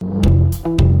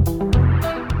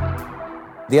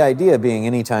The idea being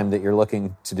anytime that you're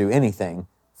looking to do anything,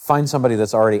 find somebody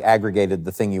that's already aggregated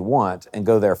the thing you want and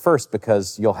go there first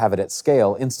because you'll have it at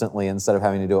scale instantly instead of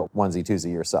having to do it onesie-twosie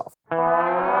yourself.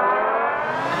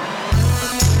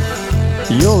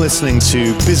 You're listening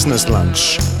to Business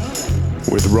Lunch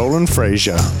with Roland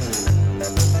Frasier.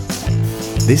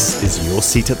 This is your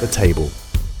seat at the table.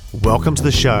 Welcome to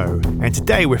the show, and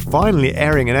today we're finally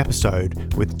airing an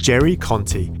episode with Jerry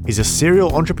Conti. He's a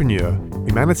serial entrepreneur,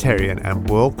 humanitarian, and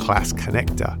world-class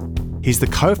connector. He's the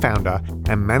co-founder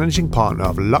and managing partner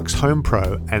of Lux Home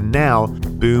Pro and now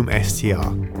Boom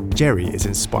STR. Jerry is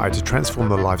inspired to transform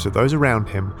the lives of those around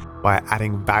him by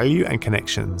adding value and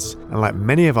connections. And like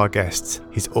many of our guests,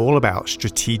 he's all about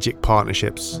strategic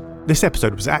partnerships. This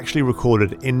episode was actually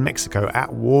recorded in Mexico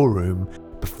at War Room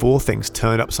before things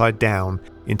turned upside down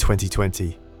in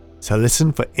 2020. So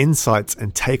listen for insights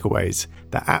and takeaways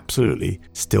that absolutely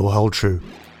still hold true.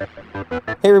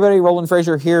 Hey everybody, Roland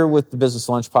Frasier here with the Business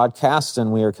Lunch Podcast,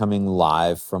 and we are coming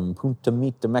live from Punta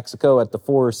Mita, Mexico at the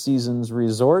Four Seasons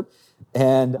Resort.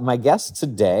 And my guest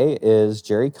today is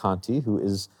Jerry Conti, who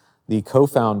is the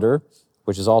co-founder,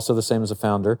 which is also the same as a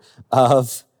founder,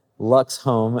 of Lux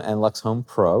Home and Lux Home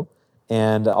Pro,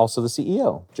 and also the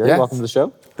CEO. Jerry, yes. Welcome to the show.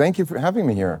 Thank you for having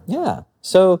me here. Yeah.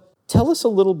 So tell us a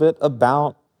little bit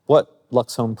about what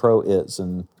Lux Home Pro is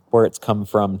and where it's come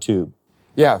from too.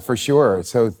 Yeah, for sure.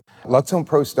 So Lux Home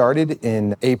Pro started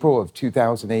in April of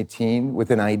 2018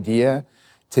 with an idea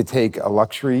to take a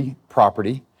luxury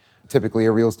property, typically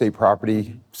a real estate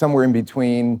property, somewhere in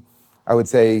between, I would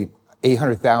say,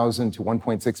 $800,000 to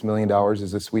 $1.6 million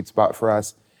is a sweet spot for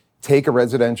us. Take a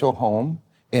residential home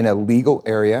in a legal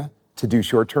area to do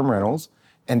short-term rentals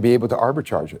and be able to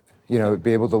arbitrage it. You know,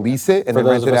 be able to lease it and then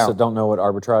rent it out. For those of us that don't know what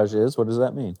arbitrage is, what does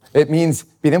that mean? It means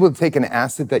being able to take an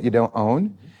asset that you don't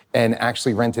own and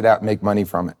actually rent it out and make money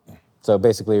from it. So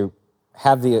basically,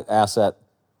 have the asset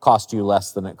cost you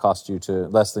less than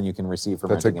you can receive for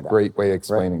renting it out. That's a great way of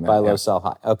explaining that. Buy low, sell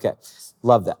high. Okay,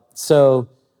 love that. So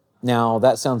now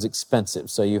that sounds expensive.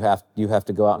 So you have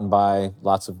to go out and buy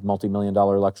lots of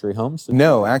multi-million-dollar luxury homes?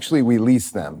 No, actually, we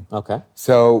lease them. Okay.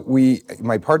 So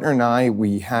my partner and I,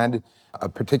 we had a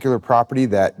particular property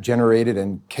that generated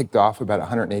and kicked off about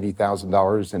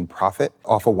 $180,000 in profit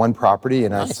off of one property,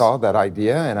 and nice. I saw that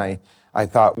idea, and I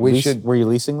thought we should. Were you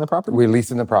leasing the property? We're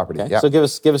leasing the property. Okay. Yeah. So give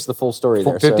us the full story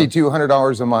there.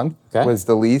 $5,200 a month was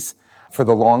the lease for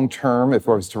the long term. If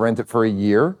I was to rent it for a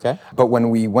year. Okay. But when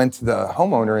we went to the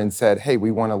homeowner and said, "Hey, we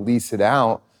want to lease it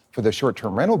out for the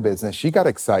short-term rental business," she got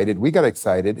excited. We got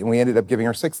excited, and we ended up giving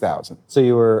her $6,000. So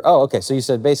you were So you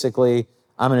said basically,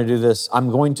 I'm going to do this. I'm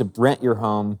going to rent your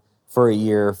home for a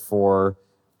year for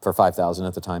 $5,000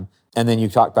 at the time. And then you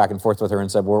talked back and forth with her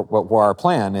and said, what our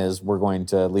plan is we're going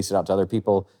to lease it out to other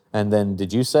people. And then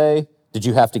did you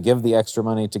have to give the extra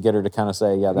money to get her to kind of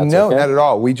say, yeah, that's no, okay? No, not at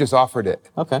all. We just offered it.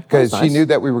 Okay. Because she knew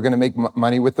that we were going to make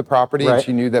money with the property, right. And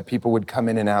she knew that people would come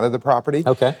in and out of the property.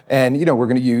 Okay. And, we're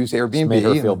going to use Airbnb. Just made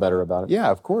her feel better about it.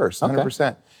 Yeah, of course, 100%.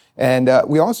 Okay. And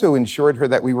we also ensured her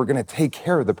that we were going to take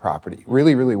care of the property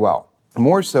really, really well.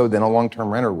 More so than a long-term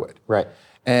renter would. Right.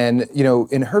 And,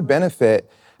 in her benefit,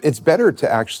 it's better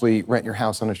to actually rent your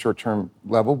house on a short-term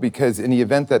level because in the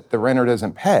event that the renter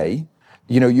doesn't pay,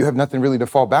 you have nothing really to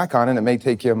fall back on, and it may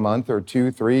take you a month or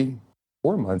 2, 3,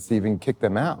 4 months to even kick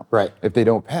them out. Right. If they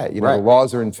don't pay. Right. The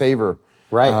laws are in favor.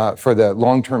 Right. For the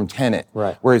long-term tenant.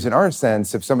 Right. Whereas in our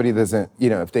sense, if somebody doesn't,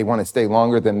 if they want to stay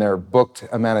longer than their booked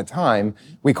amount of time,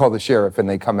 we call the sheriff and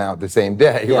they come out the same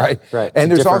day, yeah, right? Right.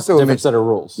 And there's also a different set of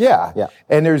rules. Yeah. Yeah.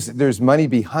 And there's money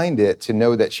behind it to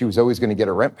know that she was always going to get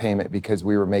a rent payment because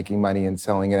we were making money and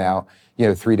selling it out,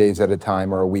 3 days at a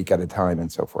time or a week at a time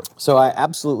and so forth. So I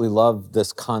absolutely love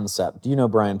this concept. Do you know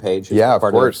Brian Page? Who's Yeah, of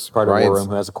course. Part of War Room,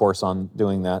 who has a course on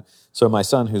doing that. So my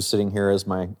son, who's sitting here as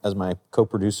my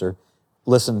co-producer,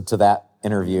 listened to that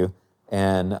interview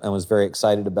and was very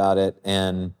excited about it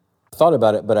and thought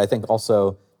about it, but I think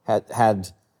also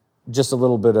had just a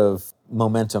little bit of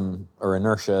momentum or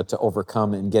inertia to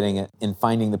overcome in getting it, in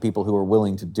finding the people who are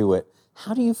willing to do it.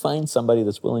 How do you find somebody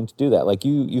that's willing to do that? Like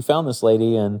you found this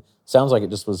lady and sounds like it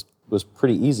just was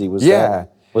pretty easy. Was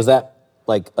that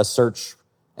like a search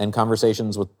and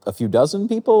conversations with a few dozen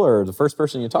people or the first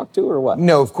person you talked to or what?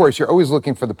 No, of course. You're always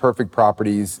looking for the perfect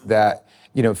properties that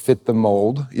fit the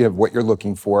mold, of what you're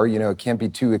looking for. It can't be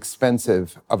too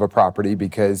expensive of a property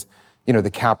because,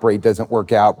 the cap rate doesn't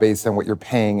work out based on what you're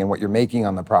paying and what you're making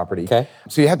on the property. Okay.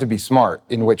 So you have to be smart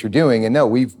in what you're doing. And no,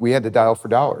 we had to dial for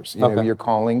dollars. Okay. You're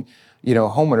calling,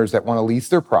 homeowners that want to lease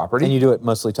their property. And you do it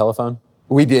mostly telephone?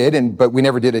 We did, but we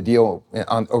never did a deal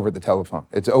over the telephone.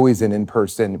 It's always an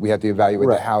in-person. We have to evaluate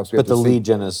the house. But the lead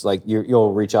gen is like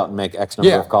you'll reach out and make X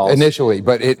number of calls. Initially,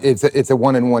 but it's a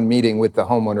one-on-one meeting with the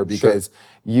homeowner because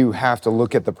you have to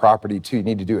look at the property too. You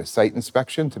need to do a site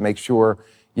inspection to make sure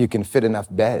you can fit enough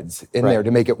beds in there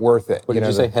to make it worth it. What did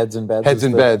you say? Heads and beds. Heads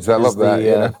and beds. I love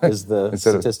that. Is the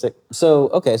statistic. So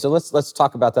let's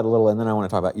talk about that a little, and then I want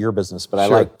to talk about your business. But I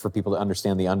like for people to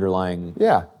understand the underlying.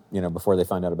 Before they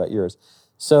find out about yours.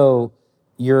 So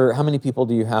how many people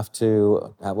do you have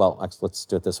to? Let's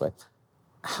do it this way.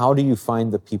 How do you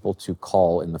find the people to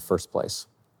call in the first place?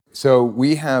 So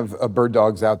we have bird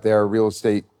dogs out there, real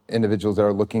estate individuals that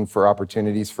are looking for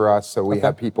opportunities for us. So we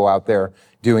have people out there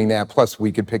doing that. Plus,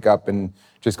 we could pick up and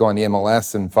just go on the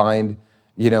MLS and find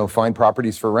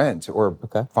properties for rent or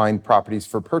find properties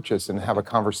for purchase and have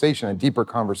a deeper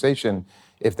conversation.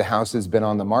 If the house has been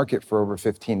on the market for over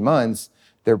 15 months,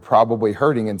 they're probably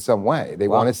hurting in some way. They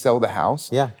want to sell the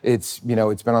house. Yeah. It's been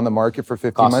on the market for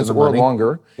 15 months or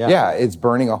longer. Yeah. It's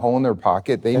burning a hole in their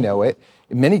pocket. They know it.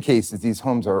 In many cases, these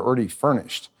homes are already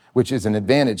furnished, which is an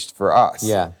advantage for us.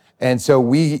 Yeah. And so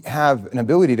we have an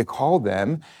ability to call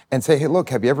them and say, hey, look,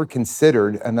 have you ever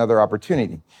considered another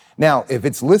opportunity? Now, if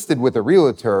it's listed with a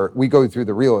realtor, we go through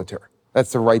the realtor.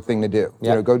 That's the right thing to do.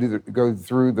 Go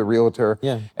through the realtor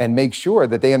and make sure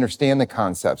that they understand the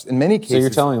concepts. In many cases, so you're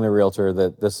telling the realtor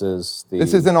that this is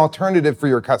an alternative for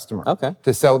your customer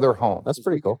to sell their home. That's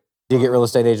pretty cool. Do you get real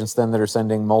estate agents then that are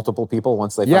sending multiple people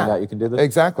once they find out you can do this?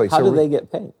 Exactly. How do they get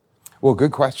paid? Well,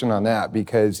 good question on that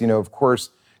because, of course,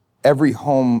 every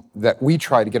home that we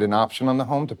try to get an option on the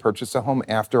home to purchase a home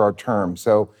after our term.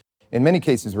 So in many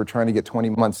cases, we're trying to get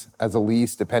 20 months as a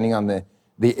lease, depending on the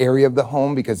area of the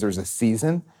home, because there's a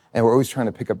season. And we're always trying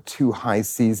to pick up 2 high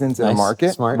seasons in the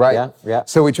market. Smart, right? Yeah.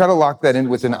 So we try to lock that in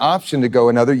with an option to go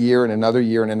another year and another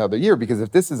year and another year. Because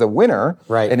if this is a winner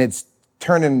and it's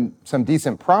turning some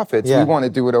decent profits, we want to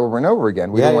do it over and over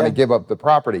again. We don't want to give up the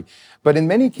property. But in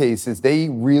many cases, they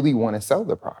really want to sell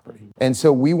the property. And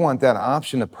so we want that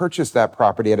option to purchase that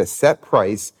property at a set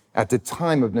price at the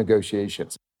time of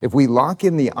negotiations. If we lock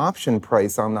in the option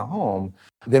price on the home,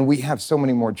 then we have so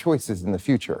many more choices in the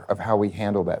future of how we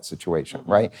handle that situation,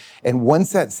 right? And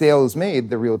once that sale is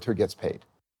made, the realtor gets paid.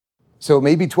 So it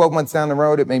may be 12 months down the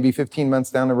road, it may be 15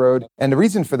 months down the road. And the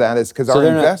reason for that is because our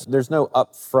investors... There's no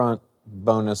upfront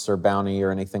bonus or bounty or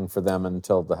anything for them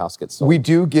until the house gets sold? We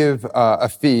do give a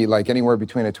fee, like anywhere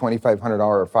between a $2,500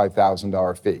 or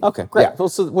 $5,000 fee. Okay, great. Yeah. Well,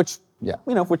 so which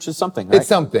is something, right? It's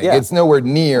something. Yeah. It's nowhere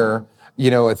near, a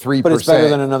 3%. But it's better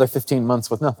than another 15 months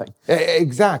with nothing.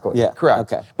 Exactly. Yeah.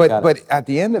 Correct. Okay. But at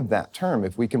the end of that term,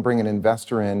 if we can bring an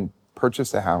investor in,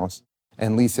 purchase a house,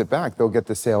 and lease it back, they'll get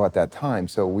the sale at that time.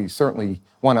 So we certainly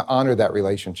want to honor that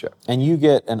relationship. And you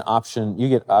get options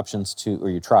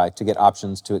you try to get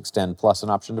options to extend plus an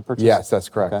option to purchase? Yes, that's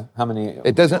correct. Okay. How many?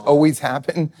 It doesn't always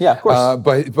happen. Yeah, of course.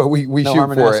 But we no shoot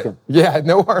harm in for asking. it. Yeah,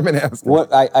 no harm in asking.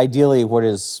 Ideally, what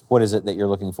is it that you're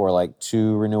looking for? Like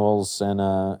 2 renewals and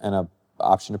a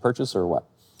option to purchase, or what?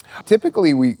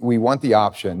 Typically, we want the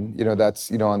option.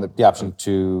 That's on the option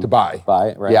to buy.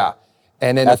 Buy, right? Yeah,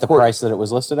 and then at the price that it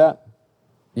was listed at.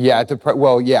 Yeah,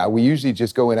 we usually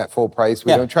just go in at full price.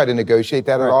 We don't try to negotiate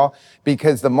that at all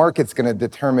because the market's going to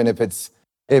determine if it's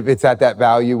at that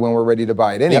value when we're ready to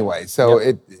buy it anyway. So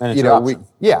and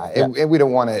we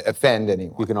don't want to offend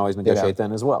anyone. You can always negotiate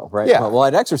then as well, right? Yeah. Well,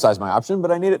 I'd exercise my option,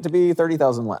 but I need it to be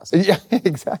 $30,000 less. Yeah,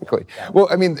 exactly. Well,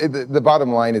 I mean, the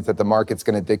bottom line is that the market's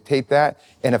going to dictate that.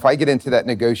 And if I get into that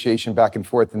negotiation back and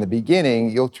forth in the beginning,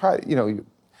 you'll try.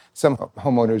 Some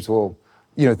homeowners will,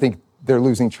 think they're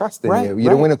losing trust in you. You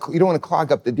don't want to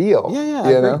clog up the deal.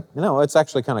 Yeah. It's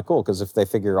actually kind of cool because if they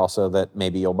figure also that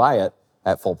maybe you'll buy it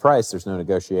at full price, there's no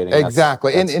negotiating.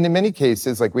 Exactly. And in many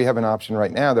cases, like we have an option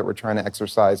right now that we're trying to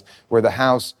exercise where the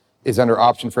house is under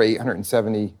option for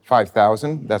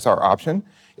 $875,000. That's our option.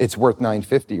 It's worth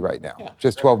 $950 right now,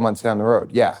 just 12 months down the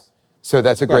road. Yeah. So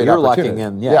that's a great opportunity. You're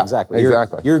locking in. Yeah, exactly.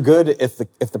 You're good. If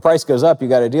the price goes up, you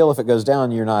got a deal. If it goes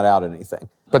down, you're not out anything.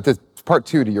 But the part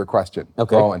 2 to your question,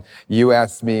 Roland, you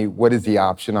asked me what is the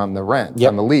option on the rent,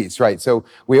 on the lease, right? So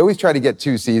we always try to get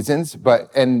 2 seasons,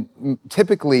 and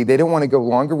typically they don't want to go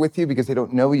longer with you because they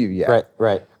don't know you yet.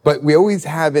 Right. But we always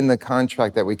have in the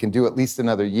contract that we can do at least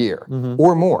another year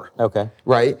or more. Okay.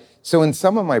 Right? So in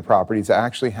some of my properties, I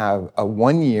actually have a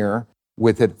 1 year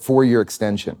with a 4-year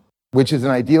extension, which is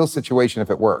an ideal situation if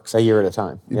it works. A year at a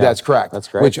time. Yeah. That's correct. That's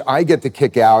great. Which I get to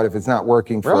kick out if it's not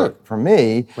working for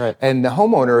me. Right. And the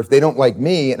homeowner, if they don't like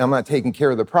me and I'm not taking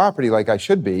care of the property like I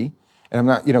should be, and I'm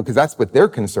not, because that's what they're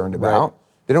concerned about,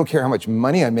 They don't care how much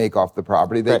money I make off the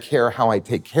property. They care how I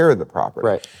take care of the property.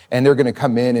 Right. And they're going to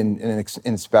come in and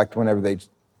inspect whenever they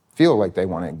feel like they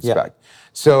want to inspect.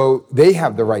 So they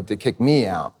have the right to kick me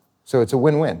out. So it's a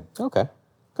win-win. Okay,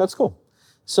 that's cool.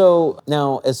 So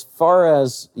now, as far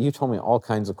as you told me all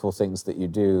kinds of cool things that you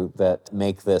do that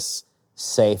make this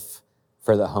safe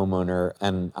for the homeowner,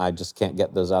 and I just can't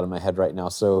get those out of my head right now.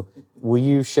 So will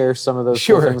you share some of those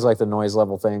cool things, like the noise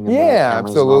level thing? And yeah,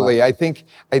 absolutely. I think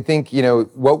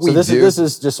what we do. This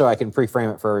is just so I can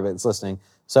pre-frame it for everybody that's listening.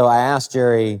 So I asked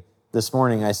Jerry this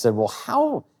morning. I said, well,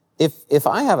 how if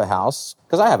I have a house,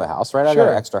 because I have a house, right? I got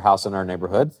an extra house in our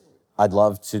neighborhood. I'd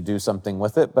love to do something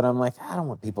with it, but I'm like, I don't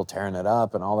want people tearing it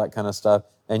up and all that kind of stuff.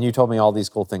 And you told me all these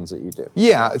cool things that you do.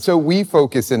 Yeah, so we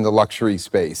focus in the luxury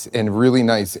space in really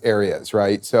nice areas,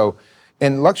 right? So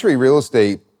in luxury real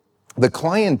estate, the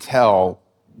clientele,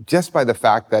 just by the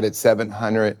fact that it's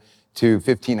 $700 to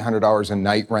 $1,500 a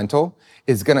night rental,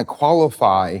 is going to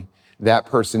qualify that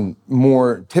person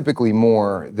typically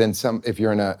more than if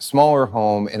you're in a smaller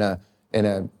home in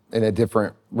a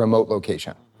different remote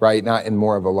location. Right, not in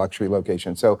more of a luxury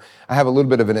location. So I have a little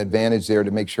bit of an advantage there to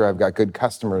make sure I've got good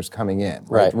customers coming in,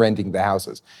 right, renting the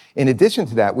houses. In addition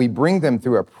to that, we bring them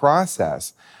through a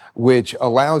process which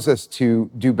allows us to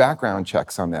do background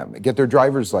checks on them, get their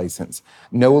driver's license,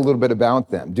 know a little bit about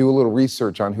them, do a little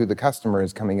research on who the customer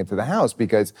is coming into the house,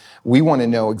 because we want to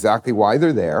know exactly why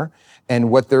they're there and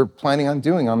what they're planning on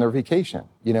doing on their vacation.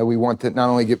 You know, we want to not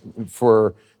only get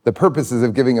for the purposes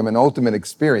of giving them an ultimate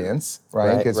experience,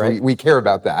 right? Because we care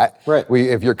about that. Right.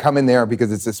 If you're coming there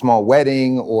because it's a small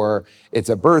wedding or it's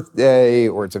a birthday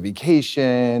or it's a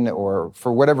vacation or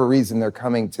for whatever reason they're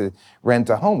coming to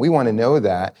rent a home, we want to know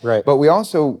that. Right. But we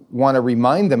also want to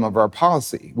remind them of our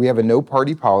policy. We have a no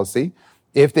party policy.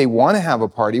 If they want to have a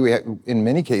party, in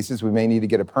many cases, we may need to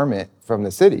get a permit from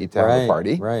the city to have a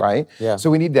party, right? Yeah.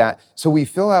 So we need that. So we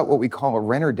fill out what we call a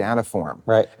renter data form.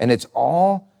 Right. And it's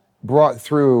all brought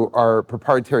through our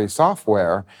proprietary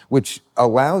software, which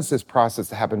allows this process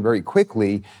to happen very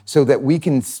quickly so that we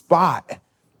can spot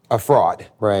a fraud.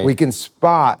 Right. We can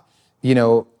spot,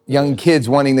 young kids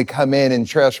wanting to come in and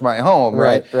trash my home,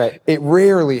 right? Right. It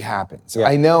rarely happens. Yeah.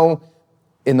 I know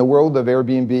in the world of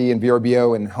Airbnb and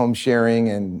VRBO and home sharing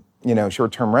and,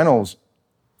 short-term rentals,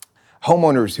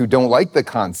 homeowners who don't like the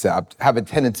concept have a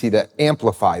tendency to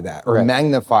amplify that or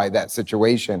magnify that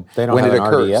situation when it occurs. They don't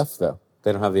have an RDF, though.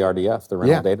 They don't have the RDF, the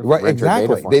rental data. Right, exactly.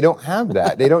 Data form. They don't have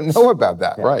that. They don't know about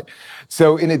that, right?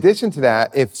 So in addition to that,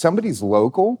 if somebody's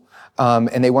local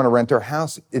and they want to rent our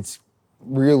house, it's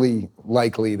really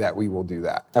likely that we will do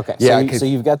that. Okay, yeah, so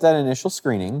you've got that initial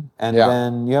screening, and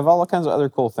then you have all kinds of other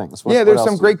cool things. There's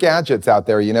some great gadgets out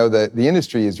there. The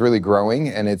industry is really growing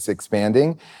and it's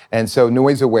expanding. And so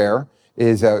Noise Aware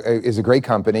is a great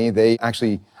company. They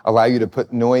actually allow you to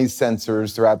put noise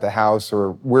sensors throughout the house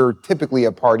or where typically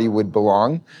a party would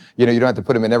belong. You don't have to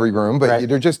put them in every room, but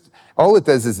they're just, all it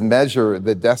does is measure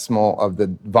the decimal of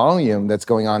the volume that's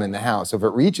going on in the house. So if it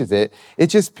reaches it, it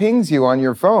just pings you on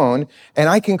your phone and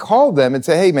I can call them and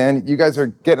say, hey man, you guys are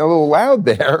getting a little loud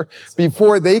there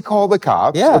before they call the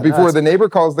cops or before the neighbor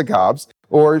calls the cops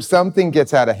or something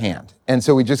gets out of hand. And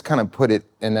so we just kind of put it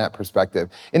in that perspective.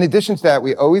 In addition to that,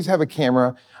 we always have a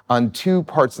camera on two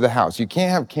parts of the house. You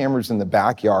can't have cameras in the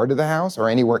backyard of the house or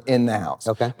anywhere in the house.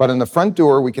 Okay. But on the front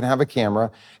door, we can have a camera,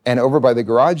 and over by the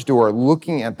garage door,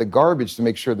 looking at the garbage to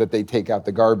make sure that they take out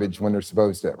the garbage when they're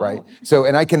supposed to, right? So,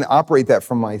 and I can operate that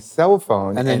from my cell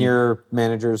phone. And then your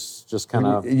managers just kind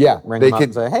of ring them up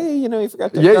and say, hey, you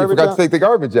forgot to take the garbage out. Yeah, you forgot to take the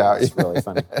garbage out. It's really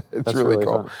funny. It's really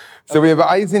cool. Funny. So we have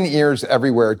eyes and ears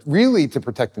everywhere, really to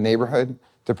protect the neighborhood,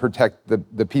 to protect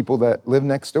the people that live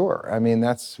next door. I mean,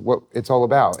 that's what it's all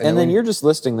about. And then you're just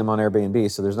listing them on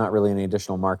Airbnb, so there's not really any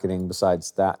additional marketing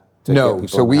besides that. No,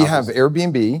 so we have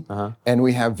Airbnb and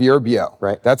we have VRBO.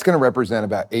 Right. That's going to represent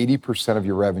about 80% of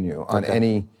your revenue on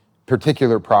any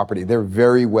particular property. They're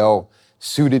very well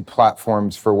suited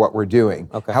platforms for what we're doing.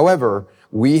 Okay. However,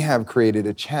 we have created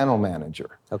a channel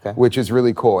manager, which is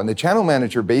really cool. And the channel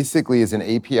manager basically is an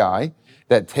API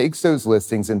that takes those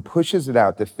listings and pushes it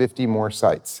out to 50 more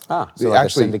sites. So like a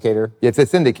syndicator? It's a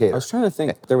syndicator. I was trying to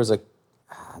think, there was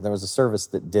a service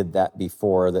that did that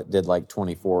before that did like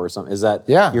 24 or something. Is that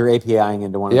you're APIing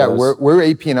into one of those? Yeah, we're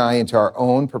API into our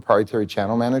own proprietary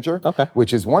channel manager,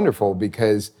 which is wonderful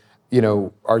because,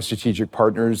 our strategic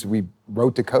partners, we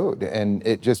wrote the code and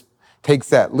it just takes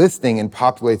that listing and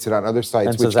populates it on other sites,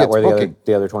 and so which is that gets where booking.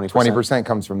 The other 20%? 20%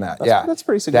 comes from that, That's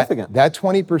pretty significant. That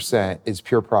 20% is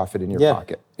pure profit in your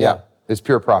pocket. Yeah, it's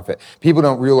pure profit. People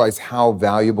don't realize how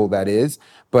valuable that is,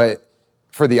 but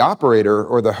for the operator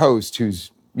or the host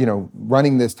who's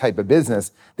running this type of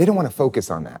business, they don't want to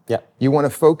focus on that. Yeah. You want to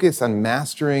focus on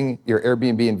mastering your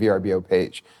Airbnb and VRBO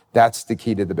page. That's the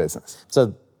key to the business.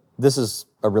 So this is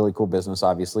a really cool business,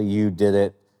 obviously. You did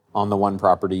it on the one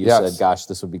property. You Yes. said, gosh,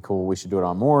 this would be cool. We should do it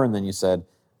on more. And then you said,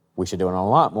 we should do it on a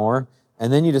lot more.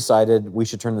 And then you decided we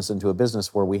should turn this into a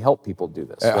business where we help people do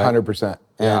this. Right? 100%.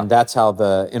 And that's how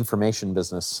the information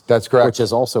business, That's correct. which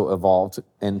has also evolved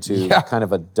into kind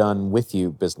of a done with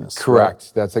you business. Correct.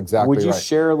 Right? That's exactly Would you right.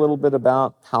 share a little bit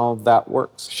about how that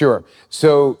works? Sure.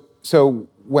 So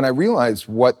when I realized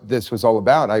what this was all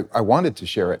about, I wanted to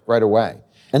share it right away.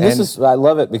 And this is, I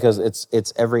love it because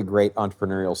it's every great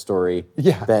entrepreneurial story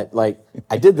Yeah. that like,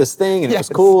 I did this thing and it was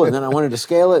Yes. cool and then I wanted to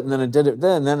scale it and then I did it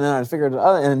then and then I figured it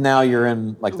out and now you're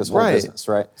in like this whole Right. business,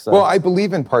 right? So, Well, I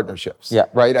believe in partnerships, Yeah.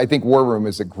 right? I think War Room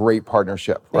is a great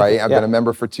partnership, right? I've Yeah. been a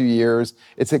member for 2 years.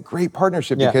 It's a great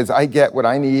partnership Yeah. because I get what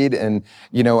I need and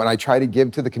I try to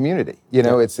give to the community.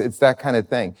 It's that kind of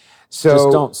thing. So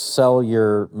just don't sell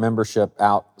your membership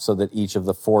out so that each of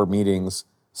the 4 meetings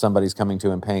somebody's coming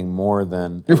to and paying more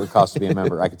than it would cost to be a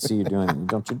member. I could see you doing it.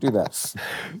 Don't you do that.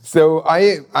 So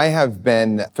I have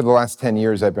been, for the last 10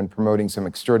 years, I've been promoting some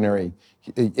extraordinary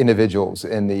individuals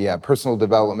in the personal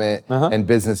development and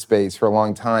business space for a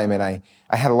long time. And I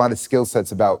had a lot of skill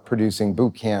sets about producing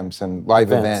boot camps and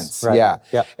live events. Right. Yeah.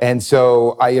 Yep. And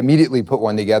so I immediately put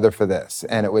one together for this.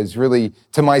 And it was really,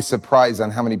 to my surprise, on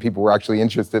how many people were actually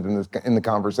interested in the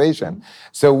conversation.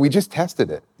 So we just tested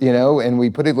it, and we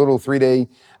put a little 3-day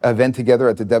event together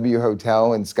at the W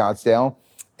Hotel in Scottsdale.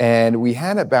 And we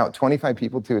had about 25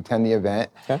 people to attend the event.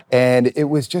 Okay. And it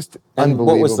was just And unbelievable.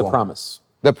 what was the promise?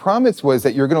 The promise was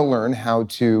that you're going to learn how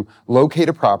to locate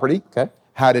a property,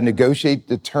 how to negotiate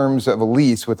the terms of a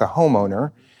lease with a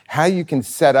homeowner, how you can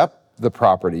set up the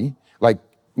property, like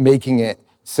making it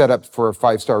set up for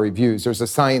 5-star reviews. There's a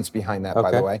science behind that,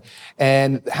 by the way,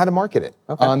 and how to market it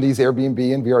on these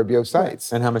Airbnb and VRBO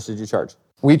sites. And how much did you charge?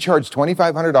 We charged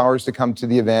 $2,500 to come to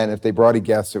the event. If they brought a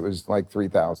guest, it was like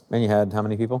 $3,000. And you had how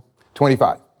many people?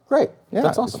 25. Great. Yeah,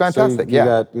 That's it's awesome. fantastic,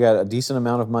 So you got a decent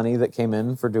amount of money that came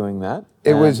in for doing that.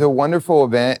 It was a wonderful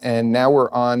event, and now we're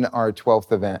on our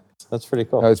 12th event. That's pretty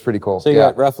cool. That was pretty cool. So you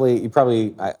got roughly,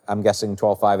 I'm guessing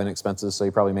 12.5 in expenses, so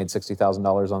you probably made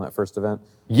 $60,000 on that first event?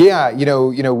 Yeah,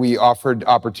 we offered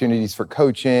opportunities for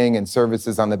coaching and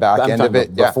services on the back end of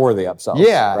it. Before the upsell.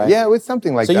 Yeah, right? yeah, it was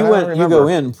something like so that. So you go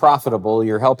in profitable,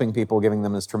 you're helping people, giving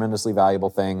them this tremendously valuable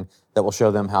thing that will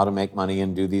show them how to make money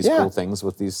and do these cool things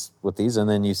with these. And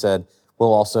then you said,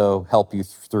 we'll also help you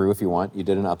through if you want. You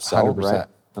did an upsell, 100%. right?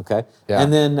 Okay. Yeah.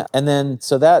 And then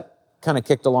so that kind of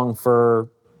kicked along for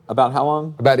about how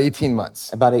long? About 18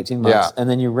 months. About 18 months. Yeah. And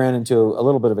then you ran into a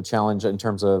little bit of a challenge in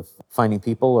terms of finding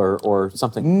people or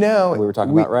something No. we were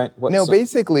talking about, right?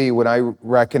 Basically what I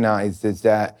recognized is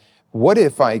that what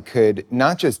if I could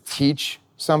not just teach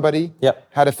somebody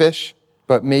how to fish,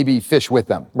 but maybe fish with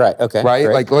them. Right, okay. Right?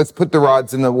 Great. Like let's put the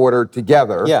rods in the water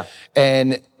together. Yeah.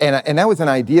 And that was an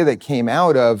idea that came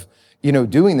out of,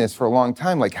 doing this for a long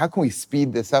time. Like, how can we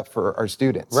speed this up for our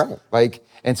students? Right.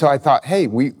 And so I thought, hey,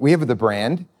 we have the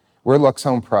brand. We're Lux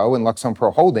Home Pro and Lux Home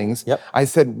Pro Holdings. Yep. I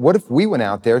said, what if we went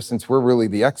out there, since we're really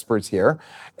the experts here,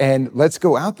 and let's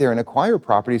go out there and acquire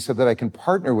property so that I can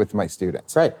partner with my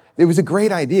students. Right. It was a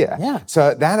great idea. Yeah.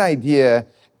 So that idea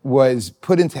was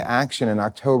put into action in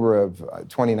October of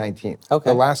 2019. Okay.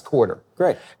 The last quarter.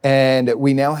 Great. And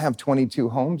we now have 22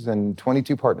 homes and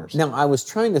 22 partners. Now, I was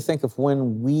trying to think of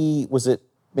was it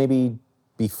maybe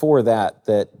before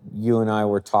that you and I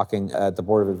were talking at the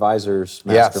Board of Advisors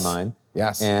Mastermind.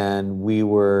 Yes. And you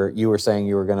were saying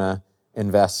you were going to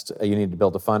invest, you need to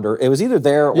build a fund, or it was either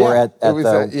there or at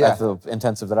the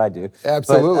intensive that I do.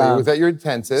 Absolutely. But, it was at your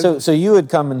intensive. So you had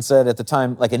come and said at the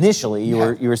time, like initially you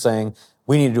were saying,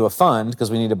 we need to do a fund because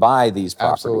we need to buy these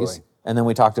properties. Absolutely. And then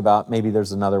we talked about maybe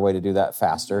there's another way to do that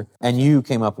faster. And you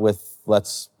came up with,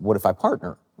 what if I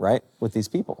partner, right, with these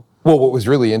people? Well, what was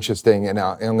really interesting, and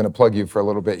I'm going to plug you for a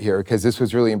little bit here, because this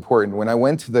was really important. When I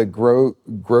went to the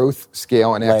growth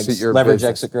scale and exit your leverage, business.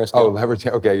 exit, growth scale. Oh, leverage,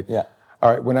 okay. Yeah.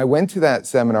 All right, when I went to that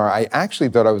seminar, I actually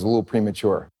thought I was a little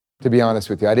premature, to be honest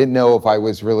with you. I didn't know if I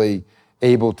was really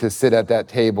able to sit at that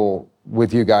table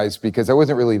with you guys because I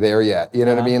wasn't really there yet. You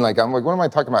know what I mean? I'm like, what am I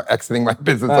talking about exiting my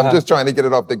business? I'm just trying to get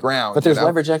it off the ground. But there's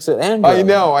leverage, exit, and growth. I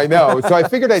know. So I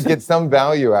figured I'd get some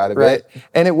value out of it.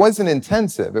 And it wasn't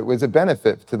intensive. It was a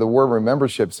benefit to the War Room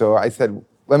membership. So I said,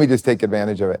 let me just take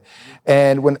advantage of it.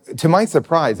 And to my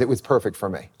surprise, it was perfect for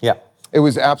me. Yeah. It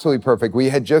was absolutely perfect. We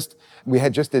had just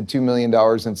did $2 million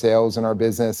in sales in our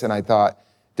business. And I thought,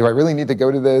 do I really need to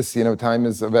go to this? Time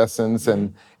is of essence.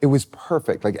 And it was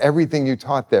perfect. Like everything you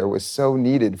taught there was so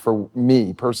needed for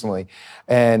me personally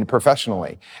and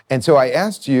professionally. And so I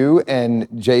asked you, and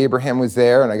Jay Abraham was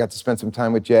there, and I got to spend some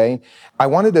time with Jay. I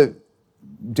wanted to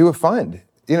do a fund.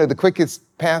 The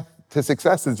quickest path to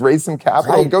success is raise some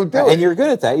capital and go do it. And you're good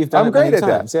at that. You've done it many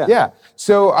times. Yeah.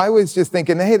 So I was just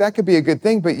thinking, hey, that could be a good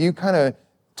thing. But you kind of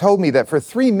told me that for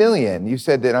 $3 million, you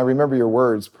said that, and I remember your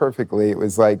words perfectly. It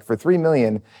was like, for $3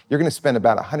 million, you're going to spend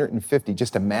about $150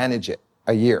 just to manage it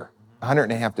a year,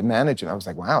 $150 to manage it. I was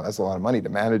like, wow, that's a lot of money to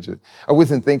manage it. I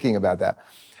wasn't thinking about that.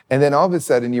 And then all of a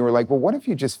sudden you were like, well, what if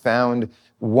you just found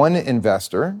one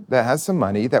investor that has some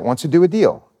money that wants to do a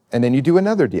deal? And then you do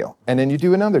another deal, and then you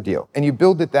do another deal, and you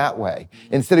build it that way.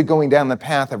 Instead of going down the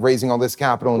path of raising all this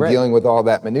capital and dealing with all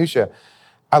that minutia.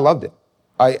 I loved it.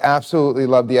 I absolutely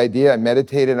loved the idea. I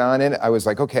meditated on it. I was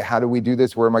like, okay, how do we do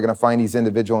this? Where am I going to find these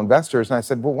individual investors? And I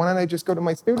said, well, why don't I just go to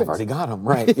my students? I've already got them,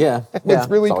 right? Yeah. It's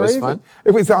really crazy. Fun.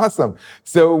 It was awesome.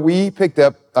 So we picked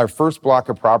up our first block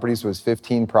of properties was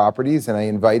 15 properties, and I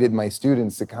invited my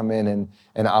students to come in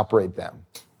and operate them.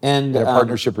 And in a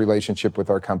partnership relationship with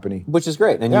our company. Which is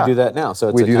great. And you do that now. So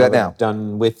it's a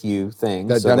done with you thing.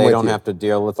 So they don't have to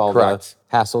deal with all the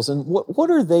hassles. And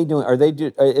what are they doing?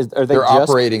 They're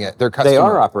operating it. They're customer. They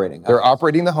are operating. They're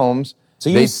operating the homes. So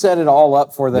you set it all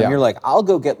up for them. You're like, I'll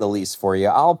go get the lease for you.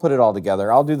 I'll put it all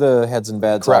together. I'll do the heads and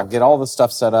beds. I'll get all the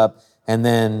stuff set up. And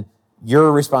then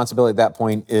your responsibility at that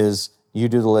point is you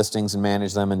do the listings and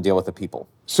manage them and deal with the people.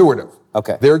 Sort of.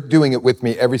 Okay. They're doing it with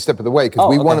me every step of the way because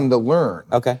we want them to learn.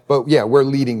 Okay. But yeah, we're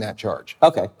leading that charge.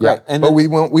 Okay, great. Yeah. But we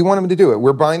want them to do it.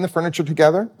 We're buying the furniture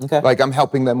together. Okay. Like I'm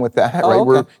helping them with that, right? Okay.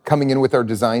 We're coming in with our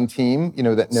design team,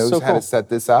 that knows how to set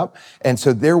this up. And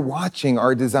so they're watching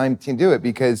our design team do it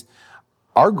because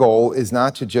our goal is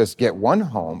not to just get one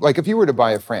home. Like if you were to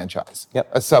buy a franchise,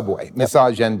 a Subway,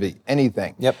 Massage Envy,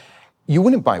 anything, you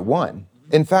wouldn't buy one.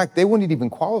 In fact, they wouldn't even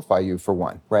qualify you for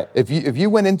one. Right. If you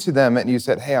went into them and you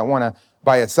said, hey, I want to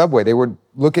buy a Subway, they would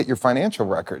look at your financial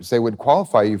records. They would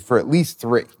qualify you for at least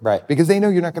 3. Right. Because they know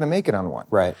you're not going to make it on one.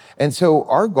 Right. And so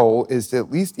our goal is to at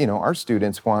least, our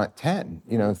students want 10,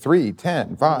 3,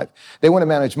 10, 5. They want to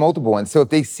manage multiple ones. So if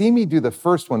they see me do the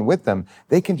first one with them,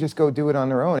 they can just go do it on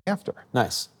their own after.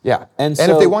 Nice. Yeah. And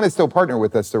if they want to still partner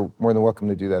with us, they're more than welcome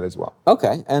to do that as well.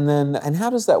 Okay. And how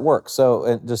does that work?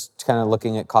 So just kind of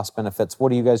looking at cost benefits, what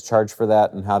do you guys charge for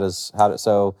that? And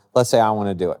so let's say I want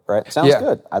to do it, right? Sounds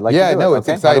good. I'd like to do it. Yeah, no, it's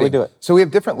exciting. How do we do it? So we have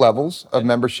different levels of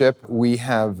membership. We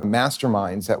have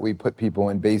masterminds that we put people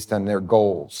in based on their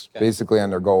goals, basically on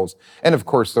their goals. And of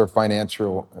course, their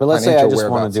financial But let's say I just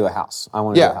want to do a house. I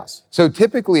want to do a house. So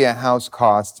typically a house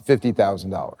costs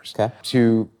 $50,000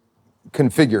 to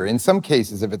configure. In some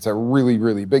cases, if it's a really,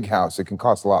 really big house, it can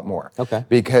cost a lot more. Okay.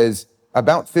 Because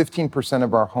about 15%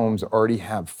 of our homes already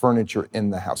have furniture in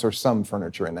the house or some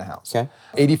furniture in the house. Okay.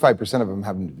 85% of them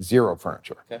have zero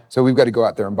furniture. Okay. So we've got to go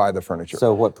out there and buy the furniture.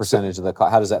 So what percentage of the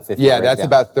cost? How does that fit? Yeah, that's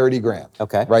about 30 grand.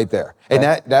 Okay. Right there.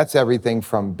 And that's everything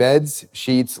from beds,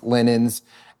 sheets, linens,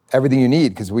 everything you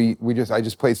need, because I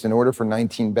just placed an order for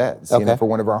 19 beds for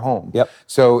one of our homes. Yep.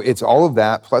 So it's all of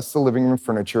that plus the living room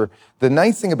furniture. The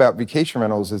nice thing about vacation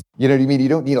rentals is, you know what I mean? You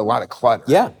don't need a lot of clutter.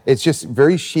 Yeah. It's just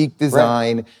very chic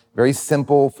design, very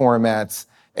simple formats,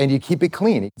 and you keep it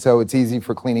clean. So it's easy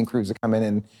for cleaning crews to come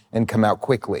in and come out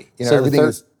quickly. You know, everything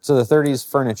is so the 30s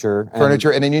furniture,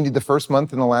 and then you need the first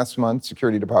month and the last month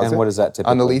security deposit. And what is that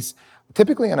typically? On the lease.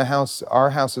 Typically on a house, our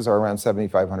houses are around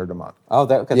 $7,500 a month. Oh,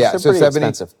 that's pretty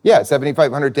expensive. Yeah,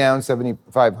 $7,500 down,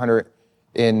 $7,500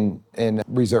 in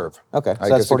reserve. Okay, so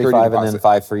that's 45 and then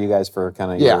 5 for you guys for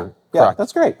kind of your... Yeah, correct.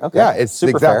 That's great. Okay. Yeah, it's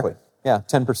super exactly. fair.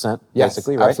 Yeah, 10% Yes,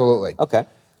 basically, right? Absolutely. Okay.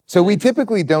 So we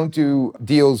typically don't do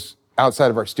deals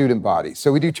outside of our student body.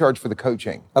 So we do charge for the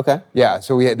coaching. Okay. Yeah,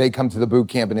 so they come to the boot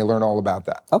camp and they learn all about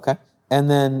that. Okay. And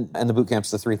the boot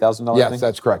camp's the $3,000 Yes, thing?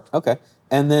 that's correct. Okay.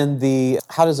 And then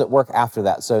how does it work after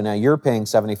that? So now you're paying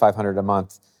 $7,500 a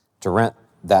month to rent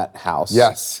that house.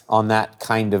 Yes. On that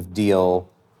kind of deal.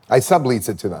 I sublease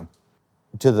it to them.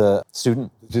 To the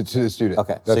student? To the student.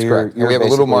 Okay. That's so correct. And we have a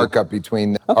little markup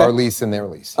between our lease and their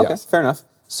lease. Okay, yes. fair enough.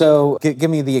 So give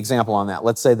me the example on that.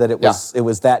 Let's say that it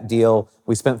was that deal.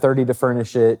 We spent $30,000 to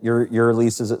furnish it. Your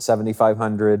lease is at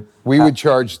 $7,500. We would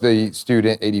charge the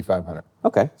student $8,500.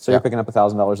 Okay, so you're picking up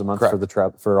 $1,000 a month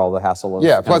Correct. for all the hassle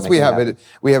of plus we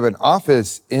have an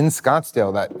office in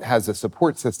Scottsdale that has a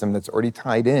support system that's already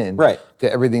tied in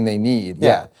to everything they need.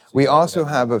 Yeah. We also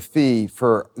have a fee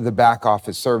for the back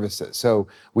office services. So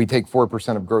we take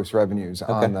 4% of gross revenues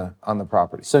on the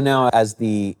property. So now as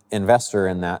the investor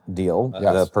in that deal,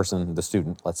 the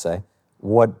student, let's say,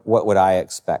 what would I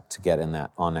expect to get in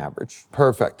that on average?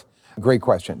 Perfect. Great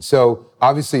question. So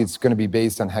obviously it's going to be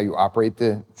based on how you operate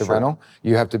the rental.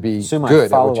 You have to be Assume I good at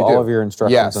follow what you all do. of your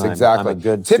instructions Yes, and I'm exactly. a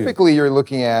good student. Typically you're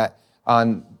looking at,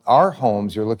 on our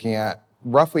homes, you're looking at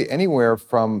roughly anywhere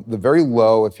from the very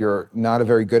low, if you're not a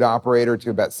very good operator, to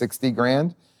about 60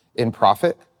 grand in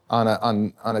profit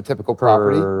on a typical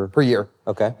property per year.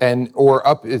 Okay. Or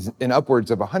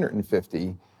upwards of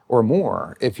 150 or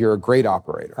more if you're a great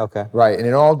operator. Okay. Right. And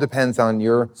it all depends on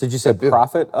your... So did you say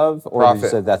profit of, or Profit. you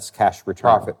said that's cash return?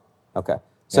 Profit. Okay.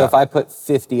 So Yeah. if I put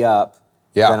 50 up,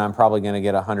 Yeah. then I'm probably going to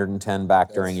get 110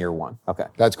 back during year one. Okay.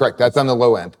 That's correct. That's on the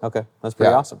low end. Okay. That's pretty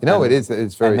Yeah. awesome. You know, And- it is.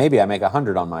 It's very... And maybe I make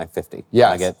 100 on my 50.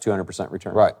 Yes. I get 200%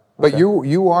 return. Right. But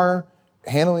you are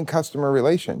handling customer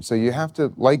relations. So you have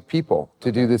to like people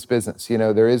to do this business. You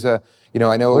know, there is a, you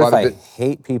know, I know What a lot if of I it.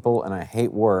 hate people and I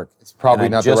hate work? It's probably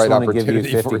not the right I just want to give you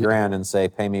opportunity 50 for you. grand and say,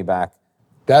 pay me back.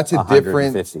 That's a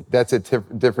 150.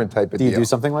 different type of Do you deal. do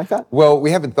something like that? Well,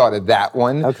 we haven't thought of that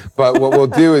one, Okay. but what we'll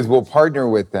do is we'll partner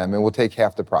with them and we'll take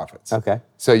half the profits. Okay.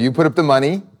 So you put up the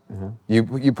money, you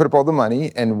put up all the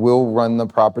money, and we'll run the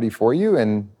property for you,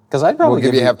 and Because I'd probably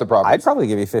we'll give you half the profits. I'd probably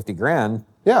give you 50 grand.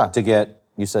 Yeah. To get,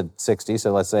 you said 60.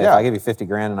 So let's say if Yeah. I give you 50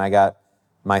 grand and I got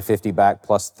my 50 back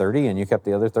plus 30 and you kept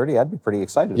the other 30, I'd be pretty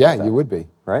excited yeah, about that. you would be.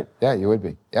 Right? Yeah, you would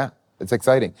be. Yeah, it's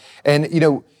exciting. And you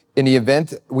know, in the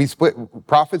event, we split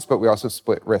profits, but we also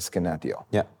split risk in that deal.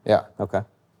 Yeah. Yeah. Okay.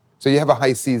 So you have a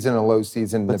high season and a low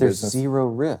season in But the there's business. zero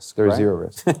risk. There's right? zero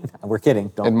risk. We're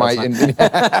kidding. Don't. In my, that's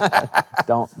not-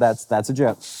 don't. That's a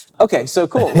joke. Okay. So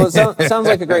cool. Well, it sounds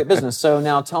like a great business. So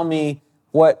now tell me,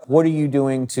 what are you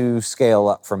doing to scale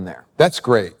up from there? That's a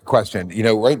great question. You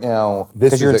know, right now,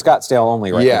 this Because is you're in a- Scottsdale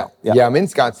only right yeah, now. Yeah, I'm in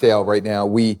Scottsdale right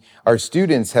now. Our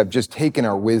students have just taken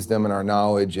our wisdom and our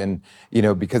knowledge, and you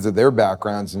know, because of their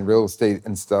backgrounds in real estate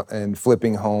and stuff, and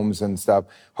flipping homes and stuff,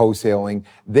 wholesaling,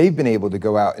 they've been able to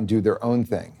go out and do their own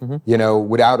thing, you know,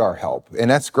 without our help, and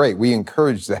that's great. We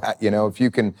encourage that. You know, if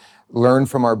you can learn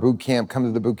from our boot camp, come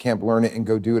to the boot camp, learn it, and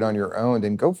go do it on your own,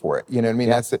 then go for it. You know what I mean?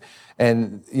 That's it.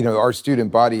 And you know, our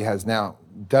student body has now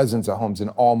dozens of homes in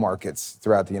all markets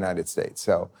throughout the United States.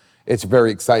 So it's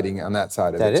very exciting on that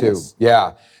side of That it too. is.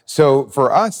 Yeah. So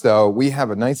for us though, we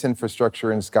have a nice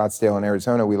infrastructure in Scottsdale and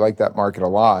Arizona. We like that market a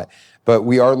lot, but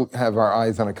we have our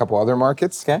eyes on a couple other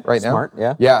markets right now. Smart,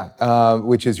 yeah. Yeah,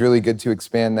 which is really good to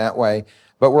expand that way.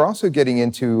 But we're also getting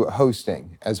into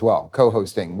hosting as well,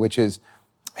 co-hosting, which is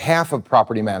half of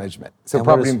property management. So And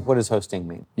property. what does hosting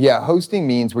mean? Yeah, hosting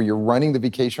means where you're running the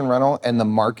vacation rental and the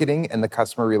marketing and the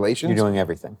customer relations. You're doing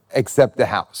everything. Except the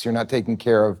house. You're not taking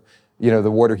care of, you know,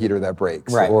 the water heater that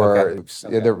breaks Right, or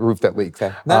okay. the roof that leaks.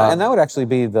 Okay. And that would actually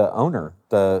be the owner.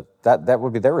 That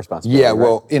would be their responsibility. Yeah, right?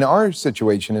 well, in our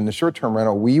situation, in the short-term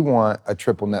rental, we want a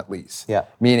triple net lease. Yeah.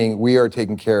 Meaning we are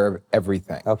taking care of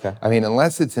everything. Okay. I mean,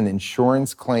 unless it's an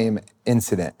insurance claim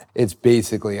incident, it's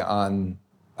basically on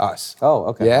us. Oh,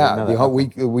 okay. I Yeah, didn't know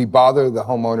that. we bother the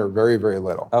homeowner very, very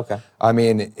little. Okay. I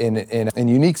mean, in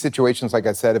unique situations, like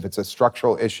I said, if it's a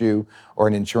structural issue or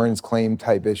an insurance claim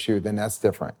type issue, then that's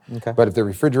different. Okay. But if the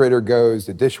refrigerator goes,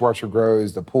 the dishwasher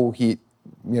goes, the pool heat,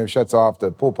 you know, shuts off, the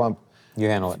pool pump You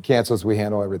handle it. cancels, we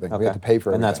handle everything. We have to pay for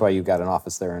everything. And that's why you've got an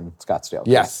office there in Scottsdale.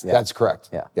 Yes, Yeah. that's correct.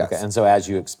 Yeah. Yes. Okay. And so as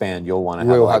you expand, you'll want to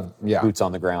have, We'll like, have boots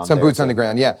on the ground. Some there, boots on so- the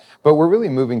ground, yeah. But we're really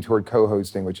moving toward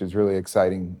co-hosting, which is really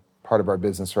exciting part of our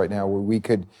business right now, where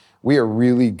we are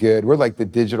really good. We're like the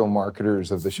digital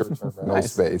marketers of the short-term rental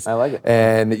Nice. space. I like it.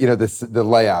 And you know, the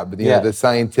lab, you Yeah. know, the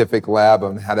scientific lab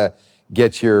on how to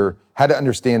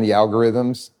understand the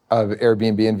algorithms of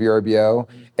Airbnb and VRBO,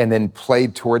 and then play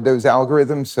toward those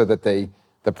algorithms so that the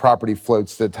property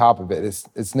floats to the top of it.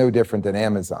 It's no different than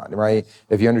Amazon, right?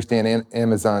 If you understand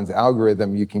Amazon's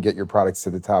algorithm, you can get your products to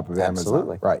the top of Absolutely.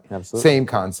 Amazon. Right. Absolutely. Same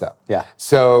concept. Yeah.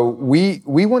 So we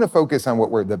want to focus on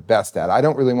what we're the best at. I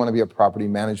don't really want to be a property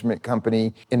management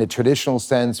company in a traditional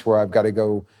sense where I've got to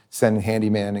go send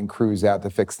handyman and crews out to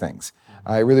fix things.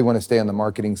 I really want to stay on the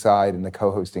marketing side and the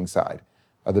co-hosting side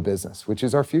of the business, which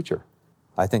is our future.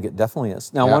 I think it definitely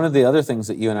is. Now, Yeah. one of the other things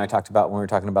that you and I talked about when we were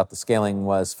talking about the scaling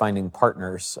was finding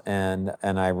partners. And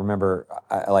I remember,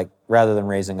 like, rather than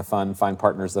raising a fund, find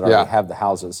partners that already Yeah. have the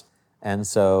houses. And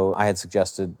so I had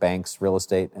suggested banks, real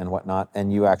estate, and whatnot.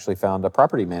 And you actually found a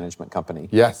property management company.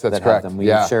 Yes, that's that correct. Had them. Will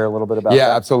Yeah. you share a little bit about Yeah,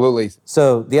 that? absolutely.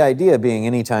 So the idea being,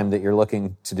 anytime that you're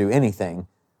looking to do anything,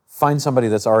 find somebody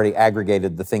that's already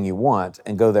aggregated the thing you want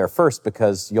and go there first,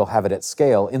 because you'll have it at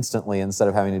scale instantly instead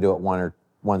of having to do it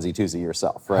onesie twosie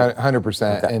yourself, right?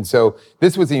 100%. Okay. And so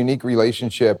this was a unique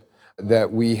relationship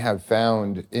that we have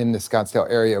found in the Scottsdale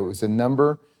area. It was a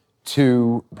number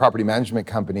 2 property management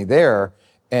company there.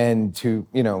 And to,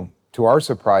 you know, to our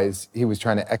surprise, he was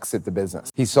trying to exit the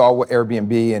business. He saw what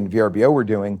Airbnb and VRBO were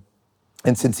doing.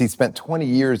 And since he spent 20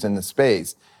 years in the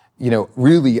space,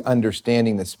 really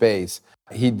understanding the space,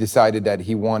 he decided that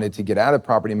he wanted to get out of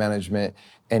property management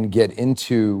and get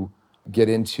into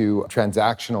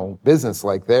transactional business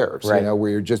like theirs, Right.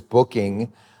 where you're just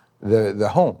booking the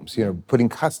homes, putting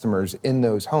customers in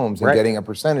those homes and Right. getting a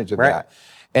percentage of Right. that.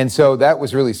 And so that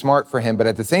was really smart for him. But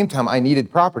at the same time, I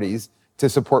needed properties to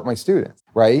support my students,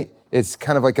 right? It's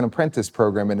kind of like an apprentice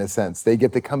program in a sense. They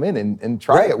get to come in and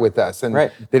try Right. it with us. And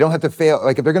Right. they don't have to fail.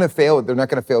 Like if they're going to fail, they're not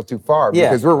going to fail too far Yeah.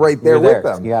 because we're right there You're with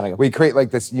there. them. You gotta go. We create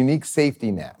like this unique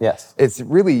safety net. Yes. It's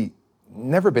really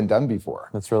never been done before.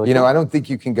 That's really cool. I don't think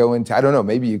you can go into, I don't know,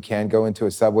 maybe you can go into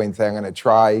a Subway and say, I'm going to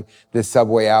try this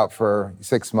Subway out for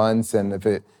 6 months. And if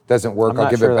it doesn't work, I'm I'll not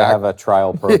give sure it they back. have a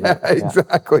trial program. Yeah,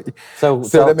 exactly. So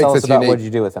tell us about unique. what did you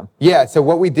do with him. Yeah, so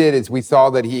what we did is we saw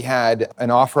that he had an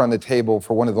offer on the table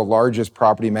for one of the largest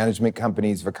property management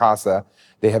companies, Vacasa.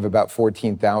 They have about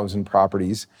 14,000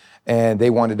 properties, and they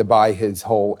wanted to buy his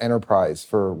whole enterprise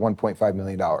for $1.5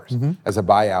 million as a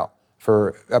buyout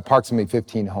for approximately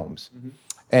 15 homes.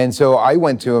 And so I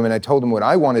went to him and I told him what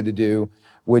I wanted to do,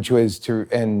 which was to,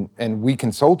 and we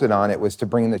consulted on it, was to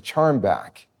bring the charm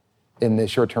back in the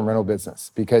short-term rental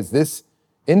business, because this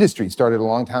industry started a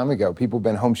long time ago. People have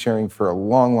been home sharing for a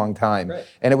long, long time. Right.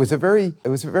 And it was a very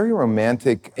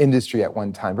romantic industry at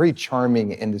one time, very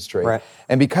charming industry. Right.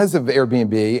 And because of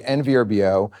Airbnb and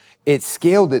VRBO, it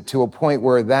scaled it to a point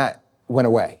where that went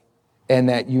away. And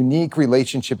that unique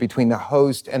relationship between the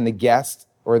host and the guest,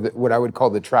 or what I would call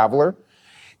the traveler,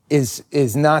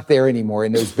 is not there anymore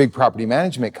in those big property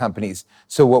management companies.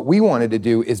 So what we wanted to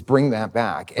do is bring that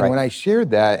back. And Right. when I shared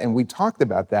that and we talked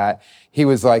about that, he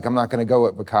was like, I'm not going to go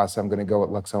at Vacasa, I'm going to go at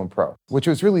Lux Home Pro, which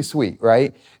was really sweet,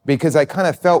 right? Because I kind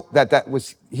of felt that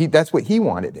that's what he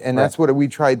wanted. And that's what we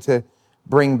tried to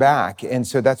bring back. And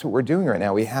so that's what we're doing right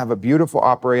now. We have a beautiful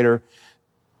operator,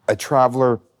 a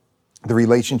traveler. The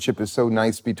relationship is so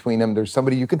nice between them. There's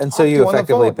somebody you can And talk so you to on the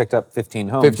effectively phone. picked up 15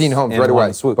 homes. 15 homes in right one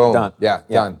away. swoop. Boom. Done. Yeah,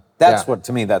 done. That's Yeah. what,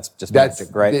 to me, that's just That's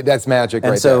magic, right? That's magic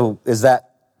And right so is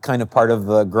that kind of part of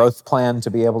the growth plan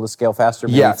to be able to scale faster?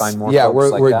 Maybe Yes. find more yeah,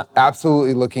 folks we're that?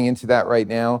 absolutely looking into that right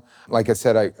now. Like I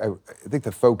said, I think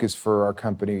the focus for our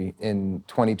company in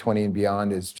 2020 and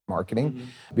beyond is marketing,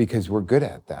 because we're good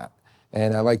at that.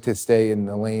 And I like to stay in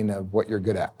the lane of what you're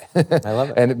good at. I love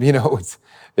it. And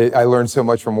I learned so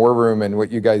much from War Room and what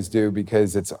you guys do,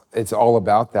 because it's all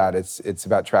about that. It's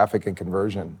about traffic and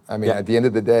conversion. I mean, Yeah. at the end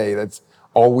of the day, that's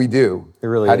all we do. It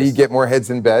really How do you is. get more heads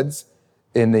in beds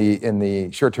in the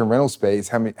short-term rental space?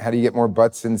 How do you get more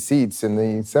butts in seats in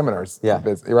the seminars? Yeah.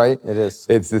 business, right? It is.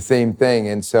 It's the same thing.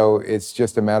 And so it's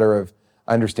just a matter of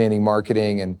understanding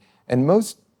marketing. And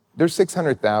there's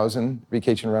 600,000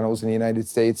 vacation rentals in the United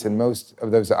States, and most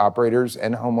of those operators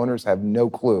and homeowners have no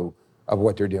clue of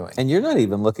what they're doing. And you're not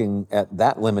even looking at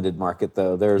that limited market,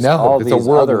 though. There's No, all it's these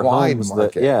a other worldwide homes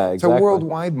market. that, yeah, exactly. It's a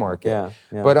worldwide market.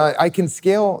 Yeah. But I can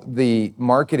scale the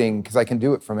marketing because I can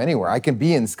do it from anywhere. I can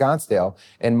be in Scottsdale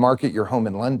and market your home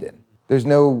in London. There's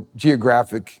no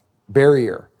geographic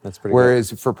barrier. That's pretty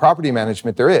Whereas for property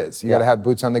management, there is. You got to Yeah. have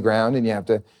boots on the ground, and you have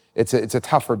to. It's a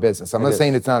tougher business. I'm not is.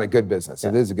 saying it's not a good business.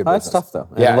 It is a good Oh, business. that's tough,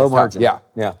 though. And Yeah, low it's tough. margin. Yeah.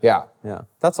 Yeah.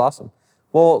 That's awesome.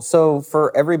 Well, so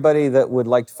for everybody that would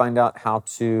like to find out how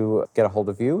to get a hold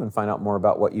of you and find out more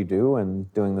about what you do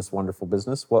and doing this wonderful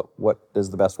business, what is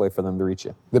the best way for them to reach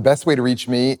you? The best way to reach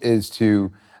me is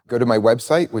to go to my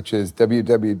website, which is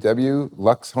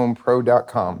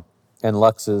www.luxhomepro.com. And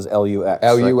Lux is L-U-X.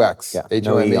 Lux. Right? Yeah.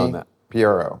 No E on that.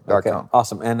 HOMEPRO.com. Okay,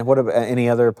 awesome. And what about any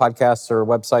other podcasts or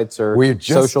websites or We're just,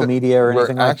 social media or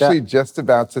anything we're like that? actually just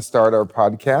about to start our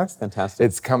podcast. Fantastic.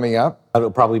 It's coming up.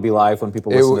 It'll probably be live when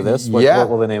people listen to this. yeah. What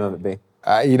will the name of it be?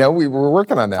 We were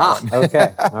working on that one.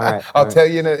 Okay. All right. I'll tell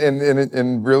you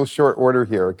in real short order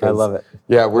here. 'Cause, I love it.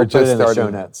 Yeah, we're We'll put it just in the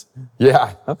starting. show notes.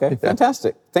 Yeah. Okay,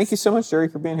 fantastic. Thank you so much, Jerry,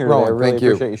 for being here today. I Roland, really thank you.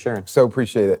 appreciate you sharing. So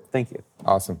appreciate it. Thank you.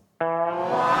 Awesome.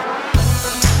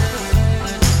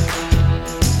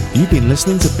 You've been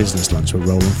listening to Business Lunch with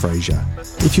Roland Frazier.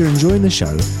 If you're enjoying the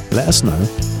show, let us know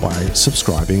by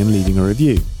subscribing and leaving a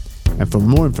review. And for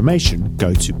more information,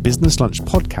 go to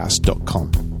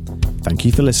businesslunchpodcast.com. Thank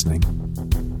you for listening.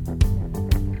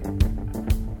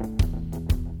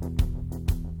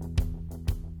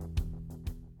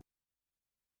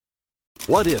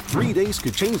 What if 3 days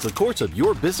could change the course of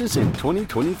your business in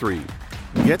 2023?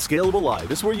 Get Scalable Live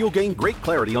is where you'll gain great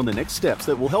clarity on the next steps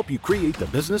that will help you create the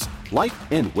business, life,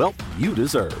 and wealth you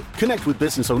deserve. Connect with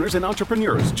business owners and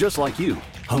entrepreneurs just like you,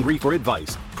 hungry for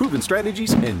advice, proven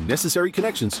strategies, and necessary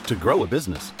connections to grow a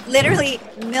business. Literally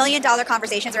million-dollar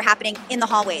conversations are happening in the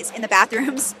hallways, in the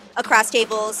bathrooms, across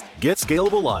tables. Get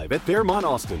Scalable Live at Fairmont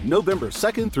Austin, November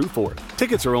 2nd through 4th.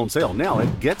 Tickets are on sale now at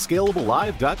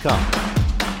GetScalableLive.com.